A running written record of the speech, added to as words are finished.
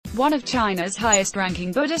One of China's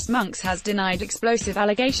highest-ranking Buddhist monks has denied explosive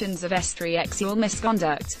allegations of extrajudicial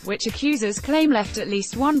misconduct, which accusers claim left at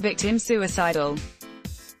least one victim suicidal.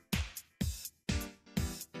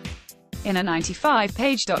 In a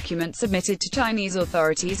 95-page document submitted to Chinese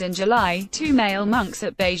authorities in July, two male monks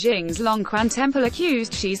at Beijing's Longquan Temple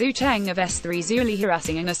accused Shi Zhucheng of extrajudicially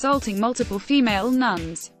harassing and assaulting multiple female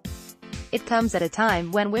nuns. It comes at a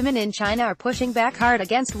time when women in China are pushing back hard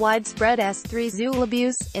against widespread extrajudicial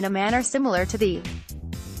abuse, in a manner similar to the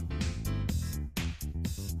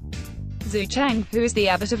Zhucheng, who is the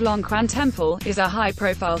abbot of Longquan Temple, is a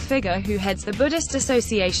high-profile figure who heads the Buddhist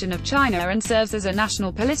Association of China and serves as a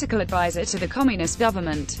national political advisor to the communist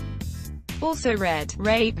government. Also read,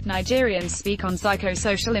 Rape, Nigerians speak on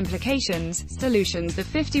psychosocial implications, solutions. The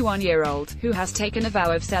 51-year-old, who has taken a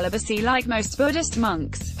vow of celibacy like most Buddhist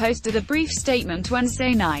monks, posted a brief statement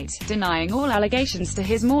Wednesday night, denying all allegations to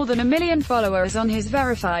his more than 1 million followers on his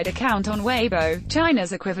verified account on Weibo,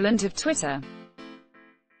 China's equivalent of Twitter.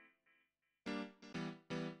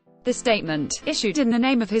 The statement, issued in the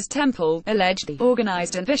name of his temple, alleged the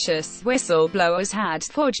organized and vicious whistleblowers had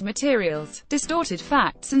forged materials, distorted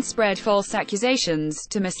facts and spread false accusations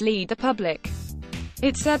to mislead the public.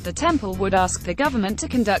 It said the temple would ask the government to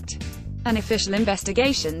conduct an official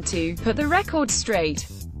investigation to put the record straight.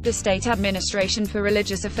 The State Administration for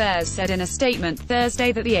Religious Affairs said in a statement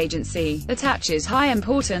Thursday that the agency attaches high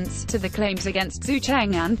importance to the claims against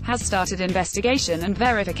Zhucheng and has started investigation and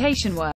verification work.